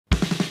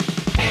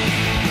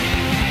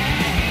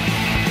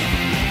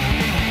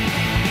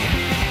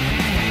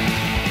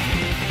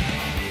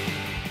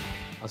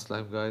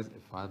Assalamu guys,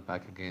 I'm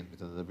back again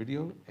with another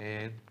video,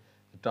 and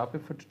the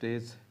topic for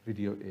today's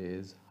video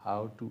is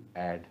how to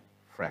add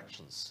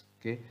fractions.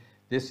 Okay,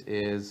 this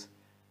is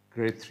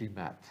grade 3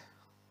 math.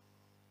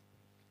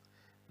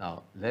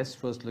 Now let's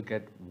first look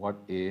at what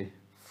a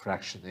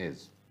fraction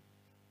is.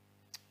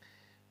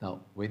 Now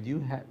when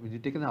you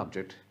take an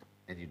object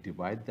and you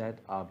divide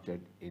that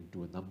object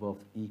into a number of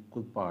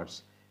equal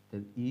parts,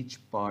 then each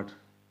part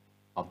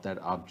of that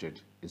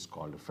object is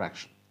called a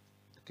fraction.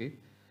 Okay,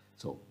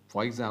 so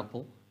for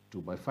example, 2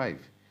 by 5.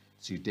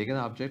 So you take an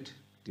object,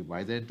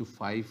 divide it into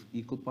 5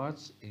 equal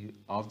parts, and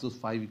of those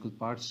 5 equal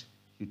parts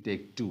you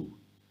take 2.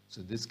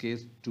 So in this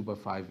case 2 by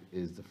 5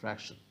 is the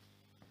fraction.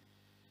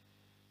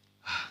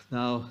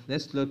 Now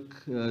let's look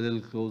a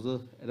little closer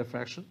at a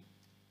fraction.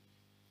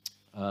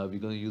 We're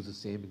going to use the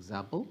same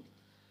example,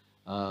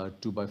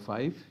 2 by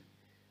 5.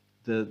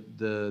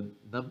 The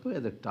number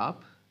at the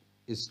top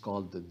is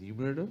called the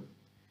numerator,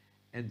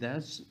 and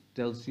that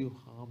tells you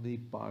how many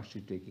parts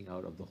you're taking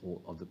out of the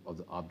whole of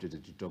the object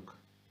that you took,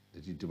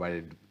 that you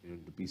divided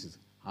into pieces.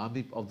 How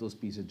many of those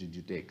pieces did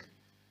you take?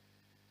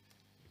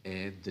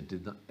 And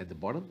the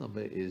bottom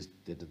number is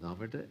the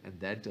denominator, and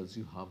that tells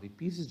you how many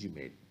pieces you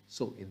made.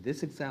 So in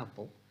this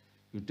example,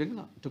 you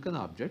took an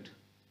object,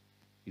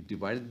 you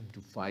divided it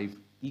into 5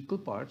 equal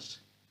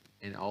parts,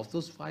 and of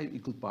those 5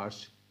 equal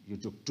parts, you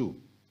took 2.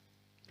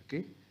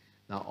 Okay.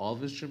 Now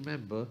always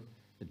remember,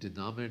 the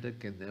denominator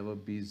can never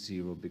be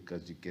 0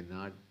 because you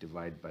cannot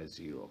divide by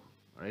 0. All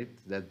right.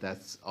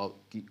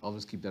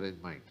 Always keep that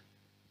in mind.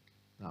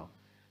 Now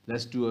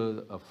let's do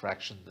a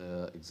fraction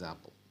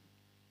example.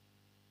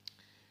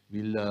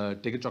 We'll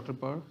take a chocolate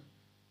bar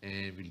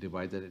and we'll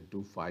divide that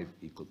into 5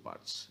 equal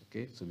parts.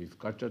 Okay, so we've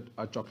cut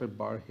a chocolate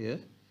bar here,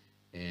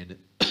 and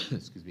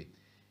excuse me,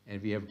 and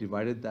we have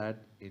divided that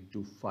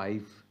into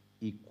 5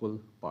 equal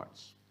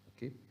parts.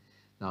 Okay,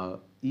 now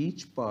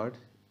each part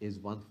is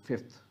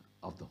 1/5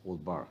 of the whole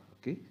bar.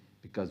 Okay,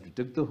 because we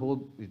took the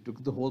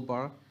whole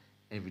bar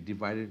and we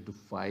divided it into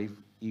 5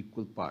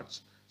 equal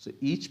parts. So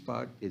each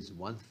part is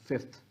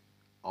 1/5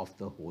 of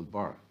the whole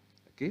bar.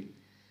 Okay.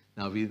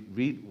 Now we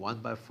read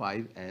 1 by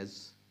 5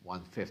 as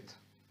 1/5.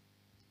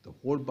 The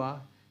whole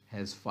bar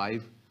has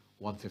 5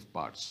 1/5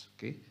 parts.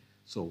 Okay,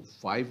 so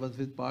 5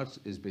 1/5 parts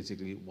is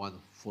basically one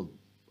full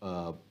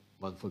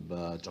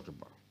chocolate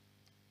bar.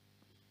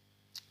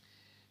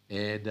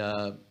 And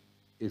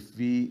if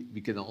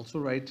we can also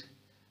write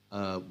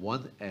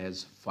 1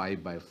 as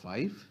 5 by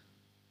 5.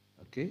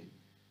 Okay.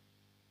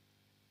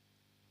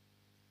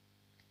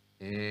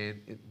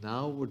 And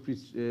now what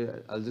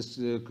I'll just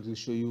quickly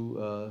show you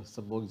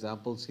some more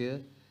examples here.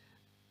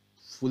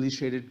 Fully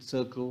shaded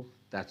circle,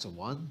 that's a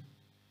 1.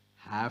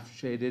 Half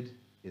shaded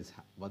is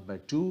 1 by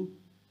 2.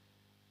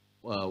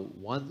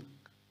 1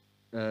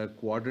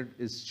 quadrant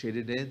is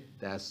shaded in,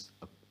 that's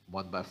a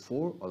 1 by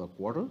 4 or a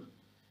quarter.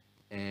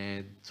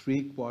 And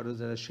 3 quarters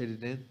that are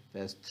shaded in,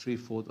 that's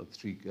 3/4 or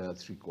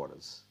 3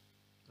 quarters.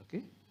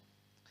 Okay.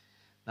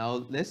 Now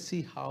let's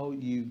see how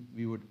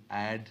we would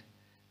add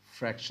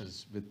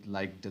fractions with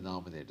like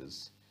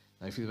denominators.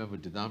 Now if you remember,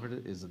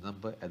 denominator is the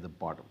number at the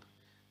bottom.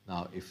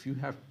 Now if you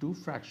have 2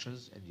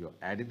 fractions and you're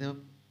adding them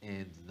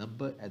and the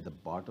number at the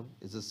bottom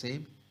is the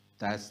same,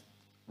 that's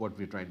what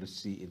we're trying to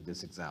see in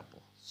this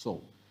example.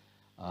 So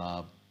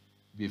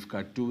we've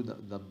got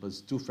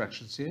two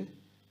fractions here,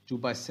 2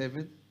 by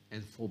 7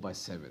 and 4 by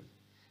 7.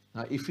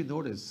 Now if you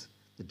notice,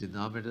 the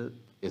denominator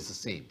is the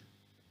same.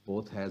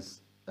 Both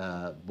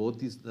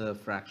these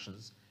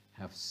fractions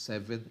have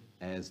 7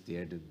 as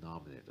their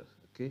denominator.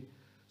 Okay,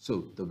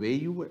 so the way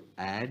you would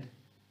add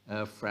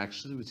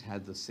fractions which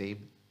have the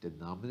same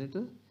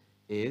denominator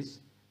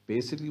is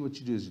basically what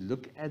you do is you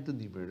look at the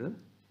numerator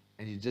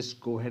and you just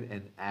go ahead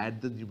and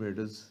add the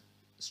numerators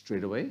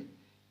straight away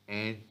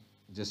and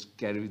just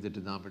carry the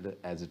denominator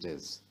as it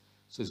is.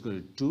 So it's going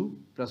to be 2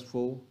 plus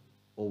 4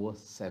 over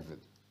 7.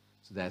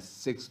 So that's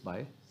 6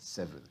 by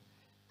 7.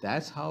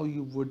 That's how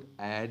you would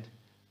add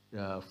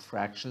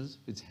fractions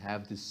which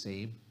have the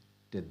same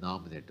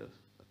denominator.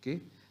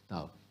 Okay,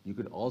 now you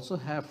could also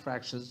have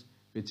fractions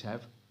which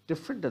have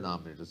different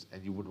denominators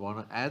and you would want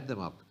to add them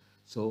up.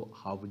 So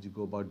how would you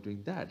go about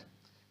doing that?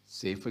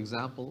 Say for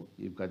example,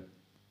 you've got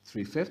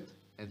 3/5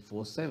 and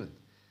 4/7.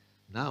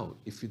 Now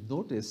if you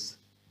notice,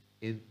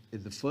 in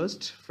the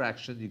first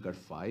fraction you got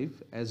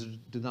 5 as a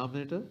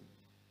denominator.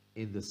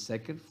 In the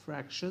second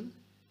fraction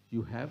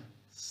you have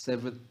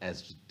 7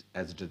 as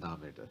a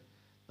denominator.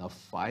 Now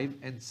 5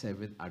 and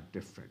 7 are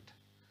different.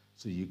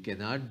 So you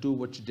cannot do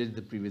what you did in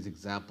the previous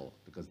example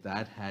because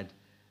that had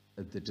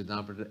the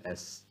denominator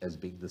as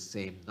being the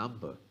same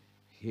number.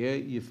 Here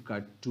you've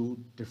got 2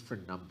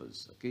 different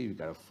numbers. Okay, you've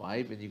got a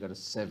 5 and you got a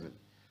 7.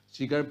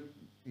 So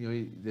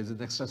there's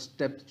an extra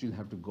step that you'll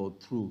have to go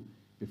through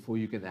before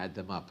you can add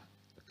them up.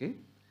 Okay,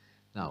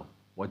 now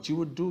what you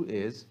would do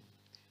is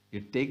you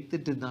take the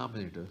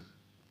denominator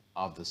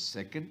of the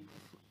second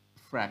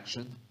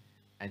fraction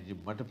and you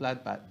multiply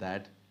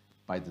that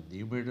by the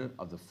numerator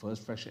of the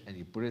first fraction and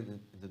you put it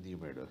in the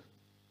numerator.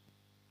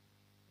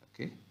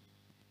 Okay,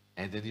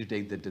 and then you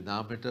take the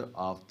denominator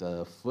of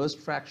the first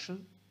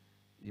fraction,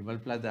 you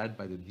multiply that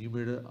by the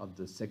numerator of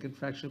the second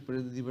fraction, put it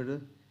in the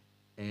numerator,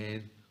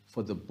 and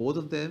for the both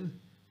of them,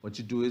 what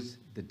you do is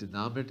the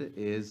denominator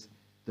is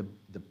the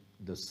the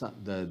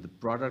the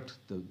product,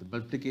 the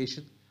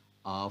multiplication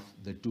of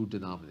the two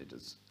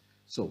denominators.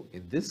 So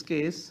in this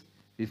case,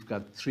 we've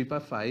got 3 by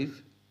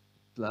 5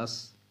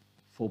 plus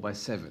 4 by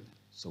 7.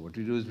 So what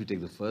we do is we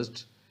take the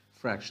first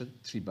fraction,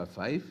 3 by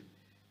 5.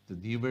 The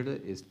numerator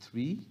is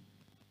 3,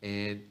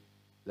 and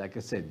like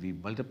I said, we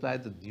multiply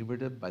the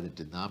numerator by the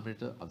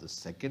denominator of the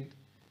second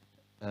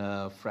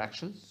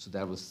fraction. So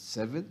that was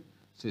 7.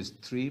 So it's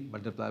 3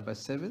 multiplied by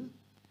 7.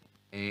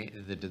 And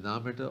in the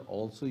denominator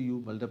also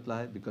you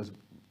multiply, because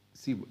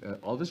see,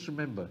 always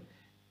remember,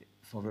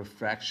 for a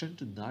fraction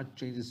to not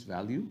change its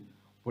value,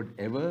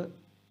 whatever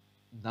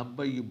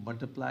number you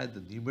multiply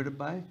the numerator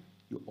by,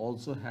 you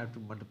also have to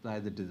multiply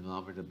the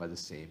denominator by the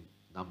same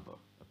number.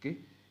 Okay?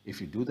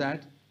 If you do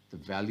that, the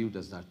value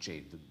does not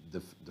change.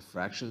 The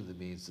fraction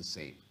remains the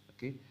same.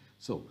 Okay?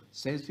 So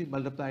since we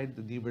multiplied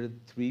the numerator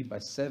 3 by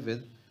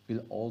 7,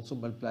 we'll also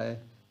multiply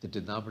the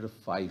denominator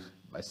 5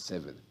 by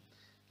 7.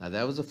 Now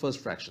that was the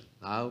first fraction.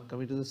 Now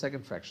coming to the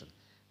second fraction.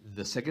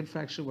 The second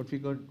fraction, what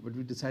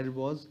we decided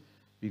was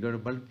we're going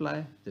to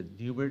multiply the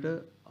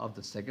numerator of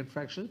the second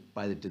fraction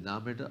by the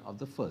denominator of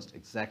the first,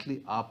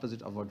 exactly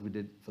opposite of what we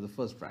did for the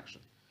first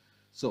fraction.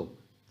 So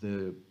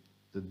the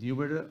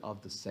numerator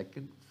of the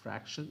second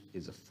fraction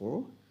is a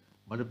 4.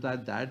 Multiply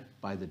that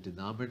by the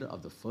denominator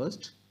of the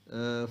first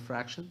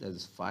fraction, that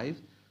is 5.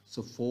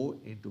 So 4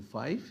 into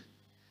 5.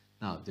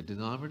 Now the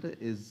denominator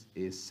is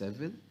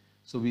 7.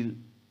 So we'll,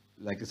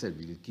 like I said,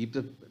 we'll keep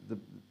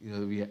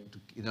we have to,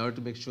 in order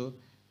to make sure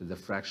that the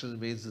fraction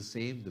remains the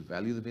same, the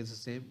value remains the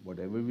same,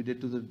 whatever we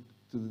did to the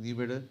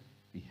numerator,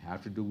 we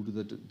have to do to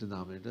the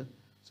denominator.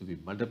 So we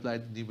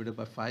multiplied the numerator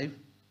by 5.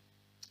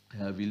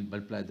 We'll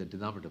multiply the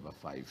denominator by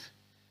 5.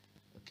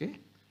 Okay?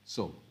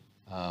 So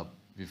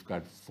we've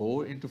got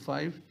 4 into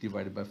 5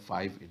 divided by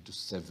 5 into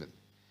 7.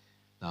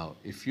 Now,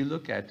 if you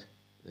look at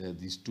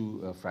these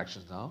two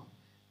fractions now,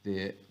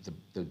 the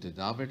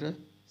denominator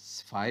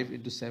 5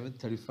 into 7,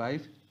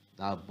 35.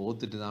 Now both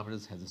the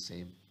denominators have the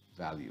same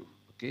value.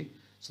 Okay?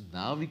 So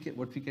now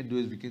what we can do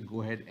is we can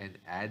go ahead and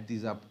add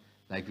these up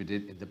like we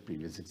did in the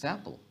previous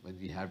example when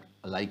we had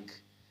when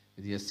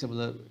we have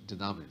similar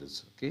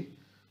denominators. Okay?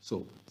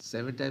 So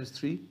 7 times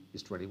 3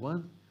 is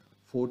 21.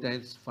 4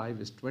 times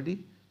 5 is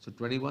 20. So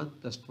 21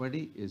 plus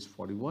 20 is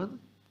 41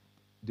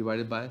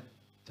 divided by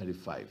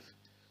 35.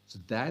 So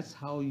that's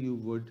how you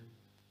would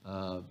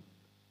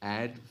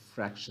add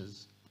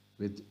fractions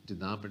with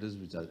denominators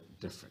which are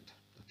different.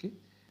 Okay?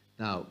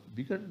 Now,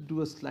 we're going to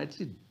do a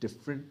slightly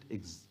different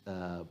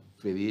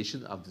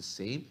variation of the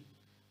same.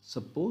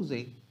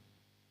 Supposing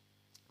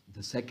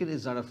the second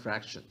is not a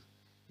fraction.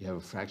 You have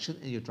a fraction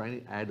and you're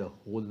trying to add a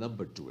whole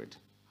number to it.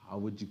 How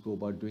would you go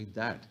about doing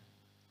that?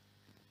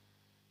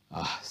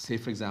 Say,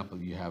 for example,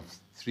 you have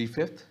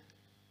 3/5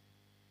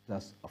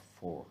 plus a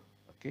 4.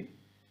 Okay?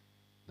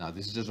 Now,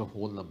 this is just a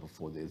whole number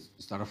 4.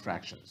 It's not a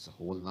fraction. It's a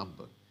whole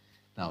number.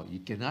 Now, you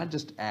cannot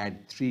just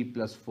add 3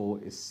 plus 4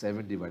 is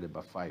 7 divided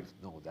by 5.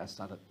 No, it's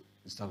not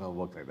going to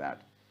work like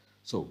that.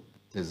 So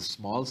there's a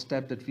small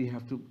step that we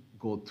have to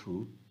go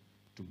through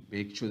to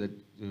make sure that,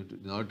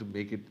 in order to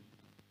make it,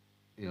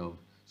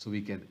 so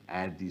we can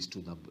add these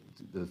two numbers,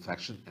 the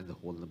fraction and the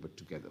whole number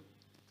together.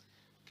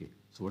 Okay,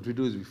 so what we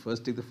do is we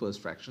first take the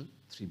first fraction,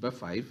 3 by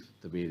 5,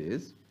 the way it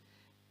is.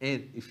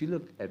 And if you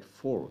look at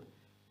 4,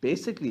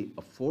 basically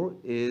a 4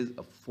 is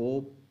a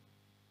 4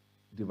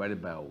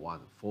 divided by a 1,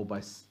 4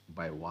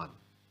 by 1.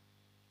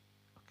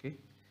 Okay?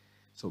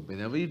 So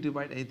whenever you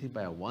divide anything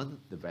by a 1,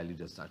 the value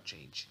does not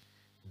change.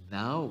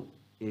 Now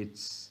if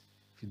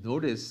you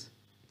notice,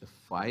 the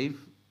 5,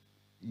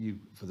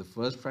 for the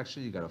first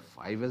fraction, you got a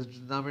 5 as a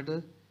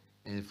denominator,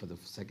 and for the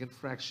second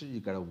fraction, you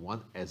got a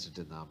 1 as a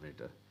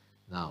denominator.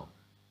 Now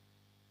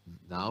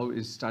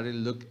it's starting to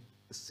look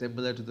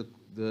similar to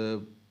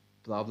the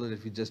problem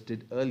that we just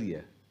did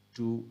earlier,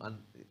 two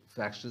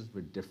fractions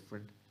with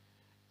different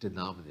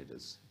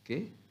denominators.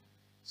 Okay,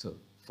 so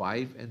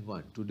 5 and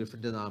 1, two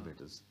different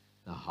denominators.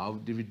 Now how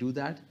did we do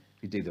that?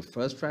 We take the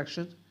first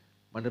fraction,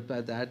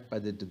 multiply that by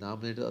the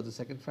denominator of the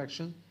second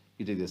fraction.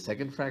 You take the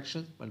second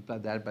fraction, multiply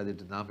that by the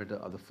denominator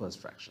of the first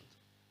fraction.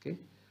 Okay,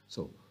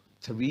 so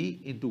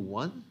 3 into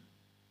 1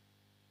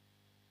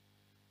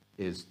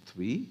 is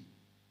 3,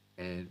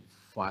 and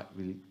 5,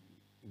 we'll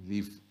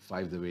leave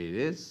 5 the way it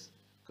is,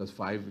 because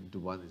 5 into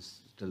 1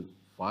 is still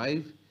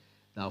 5.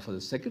 Now for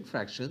the second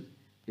fraction,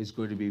 it's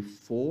going to be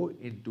 4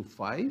 into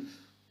 5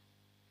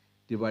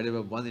 divided by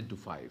 1 into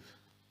 5.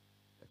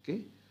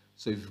 Okay,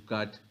 so you've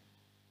got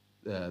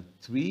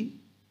 3,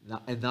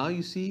 and now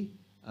you see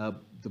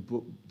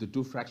the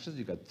two fractions,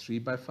 you got 3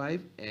 by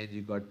 5 and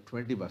you got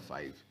 20 by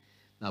 5.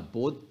 Now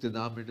both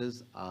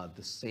denominators are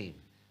the same.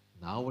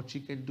 Now what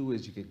you can do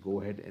is you can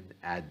go ahead and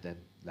add them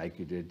like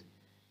you did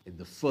in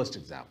the first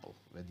example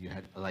when you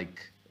had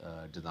like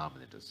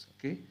denominators.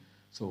 Okay,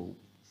 so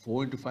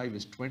 4 into 5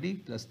 is 20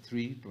 plus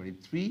 3,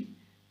 23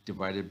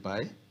 divided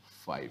by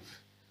 5.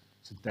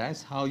 So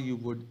that's how you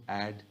would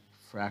add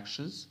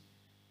fractions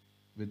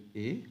with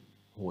a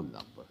whole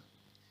number.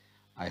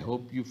 I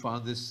hope you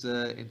found this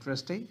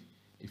interesting.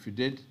 If you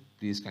did,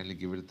 please kindly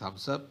give it a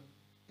thumbs up.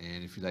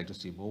 And if you'd like to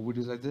see more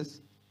videos like this,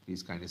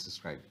 please kindly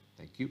subscribe.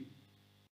 Thank you.